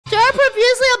are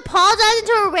profusely apologizing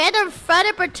to a random friend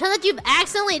and pretend that you've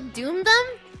accidentally doomed them?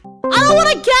 I don't want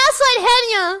to gaslight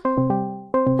Henya!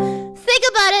 Think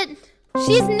about it.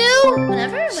 She's new.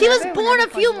 She was born a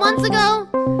few months ago.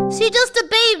 She's just a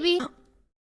baby.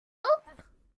 Oh.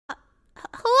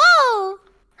 Hello.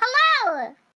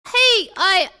 Hello.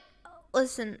 Hey,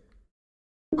 listen.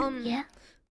 Yeah.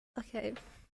 Okay.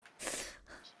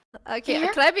 Okay,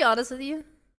 Yeah? can I be honest with you?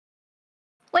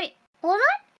 Wait, hold on.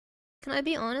 Can I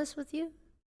be honest with you?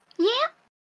 Yeah.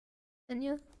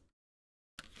 Henya?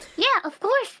 Yeah, of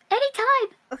course.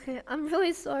 Anytime. Okay, I'm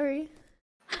really sorry.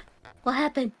 What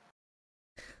happened?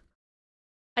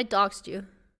 I doxed you.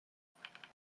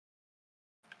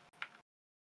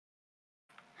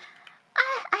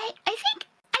 I think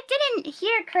I didn't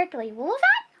hear correctly. What was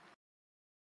that?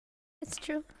 It's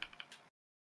true.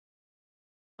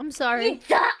 I'm sorry.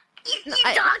 You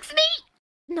doxed me?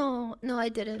 No, I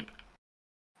didn't.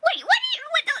 Wait, what?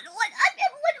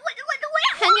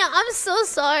 Henya, I'm so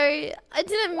sorry. I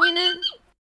didn't mean it.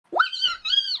 What do you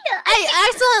mean? I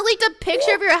accidentally leaked a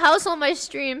picture of your house on my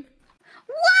stream.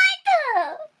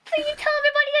 What? So you tell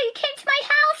everybody that you came to my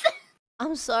house?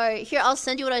 I'm sorry. Here, I'll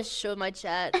send you what I showed my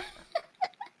chat.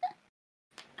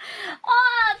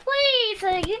 Oh, please.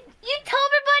 You tell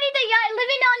everybody that you're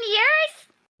living on the earth?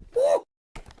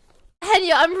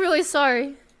 Henya, I'm really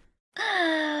sorry.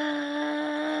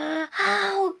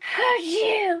 How could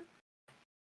you?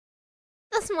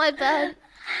 That's my bad.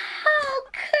 How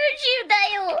could you,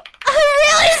 Dale? I'm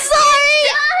really sorry!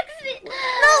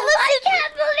 No, listen. I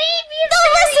can't believe you. No,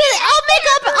 listen!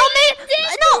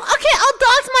 No, okay, I'll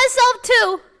dox myself too.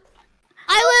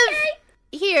 I live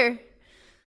here.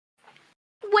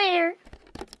 Where?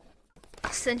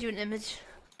 I'll send you an image.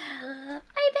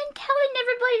 I've been telling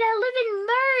everybody that I live in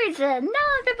Mers. Now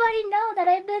everybody know that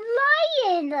I've been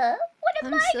lying. What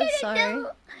am I gonna do?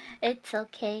 It's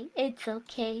okay. It's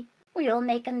okay. We all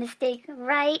make a mistake,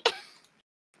 right?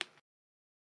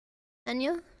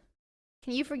 Henya,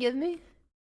 can you forgive me?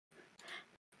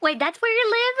 Wait, that's where you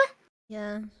live?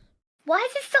 Yeah. Why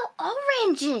is it so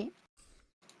orange?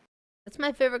 It's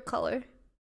my favorite color.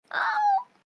 Oh,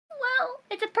 well,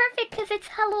 it's perfect because it's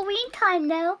Halloween time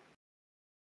now.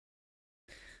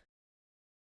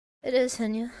 It is,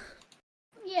 Henya.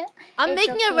 Yeah. I'm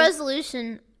making a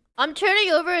resolution. I'm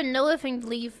turning over a no living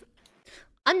leaf.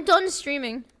 I'm done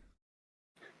streaming.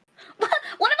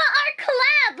 What about our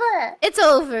collab? It's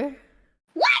over.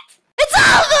 What? It's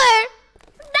over!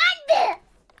 Nande!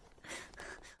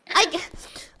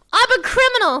 I'm a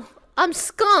criminal. I'm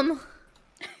scum.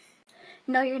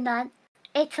 No, you're not.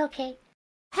 It's okay.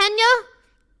 Henya,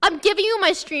 I'm giving you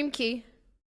my stream key.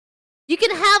 You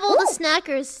can have all the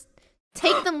snackers.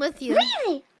 Take them with you.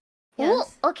 Really?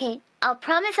 Yes. Ooh, okay. I'll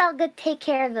promise I'll go take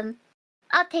care of them.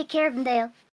 I'll take care of them,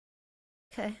 Dale.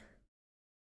 Okay.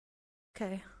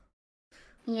 Okay.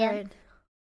 Yeah. Right.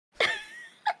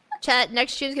 Chat,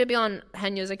 next stream's gonna be on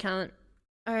Henya's account.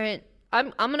 Alright.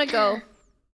 I'm gonna go.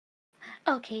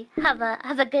 Okay. Have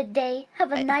a good day.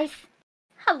 Have a nice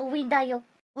Halloween, Dale.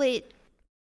 Wait.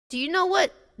 Do you know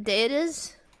what day it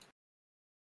is?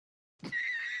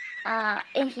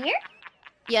 In here?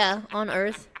 Yeah, on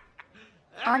Earth.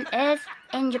 On Earth,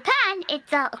 in Japan,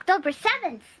 it's October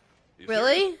 7th.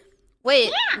 Really?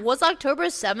 Wait, Yeah. what's October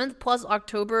 7th plus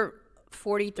October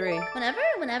 43?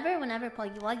 Whenever,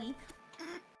 Poggy Woggy.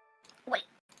 Wait,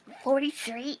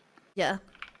 43? Yeah.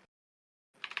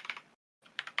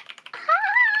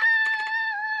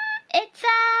 It's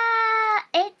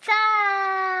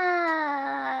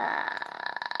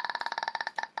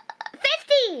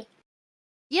 50!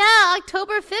 Yeah,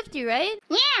 October 50, right?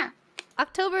 Yeah.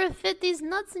 October 50's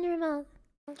nuts in your mouth.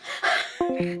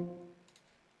 Filian!